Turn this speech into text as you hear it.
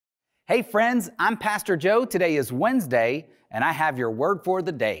Hey friends, I'm Pastor Joe. Today is Wednesday, and I have your word for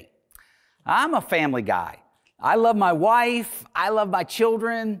the day. I'm a family guy. I love my wife, I love my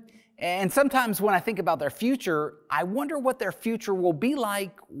children, and sometimes when I think about their future, I wonder what their future will be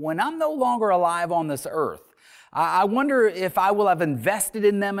like when I'm no longer alive on this earth. I wonder if I will have invested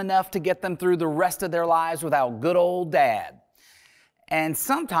in them enough to get them through the rest of their lives without good old dad. And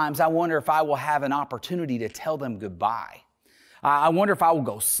sometimes I wonder if I will have an opportunity to tell them goodbye. I wonder if I will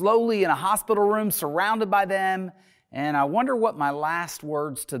go slowly in a hospital room surrounded by them, and I wonder what my last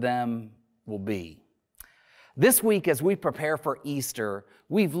words to them will be. This week, as we prepare for Easter,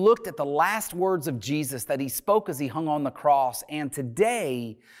 we've looked at the last words of Jesus that he spoke as he hung on the cross, and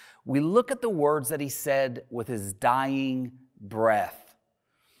today we look at the words that he said with his dying breath.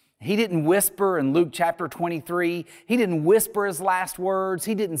 He didn't whisper in Luke chapter 23. He didn't whisper his last words.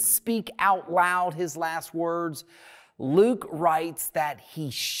 He didn't speak out loud his last words. Luke writes that he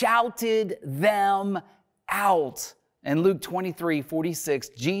shouted them out. In Luke 23:46,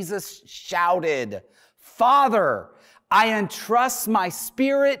 Jesus shouted, "Father, I entrust my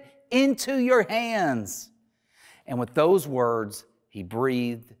spirit into your hands." And with those words, he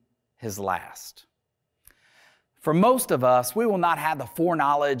breathed his last. For most of us, we will not have the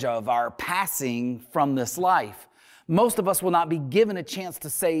foreknowledge of our passing from this life. Most of us will not be given a chance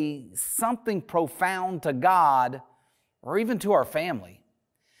to say something profound to God or even to our family.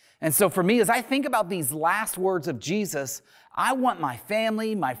 And so for me, as I think about these last words of Jesus, I want my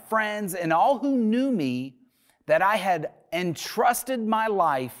family, my friends, and all who knew me that I had entrusted my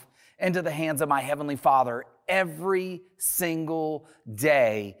life into the hands of my Heavenly Father every single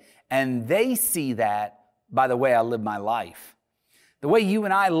day. And they see that by the way I live my life. The way you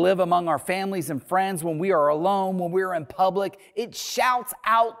and I live among our families and friends when we are alone, when we are in public, it shouts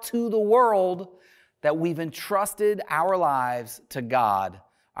out to the world that we've entrusted our lives to God,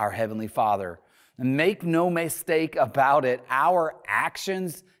 our Heavenly Father. And make no mistake about it, our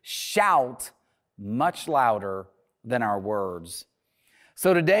actions shout much louder than our words.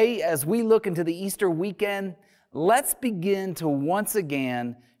 So today, as we look into the Easter weekend, let's begin to once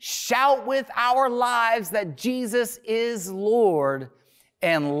again shout with our lives that Jesus is Lord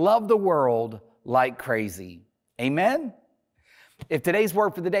and love the world like crazy. Amen? If today's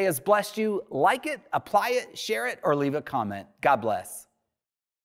word for the day has blessed you, like it, apply it, share it, or leave a comment. God bless.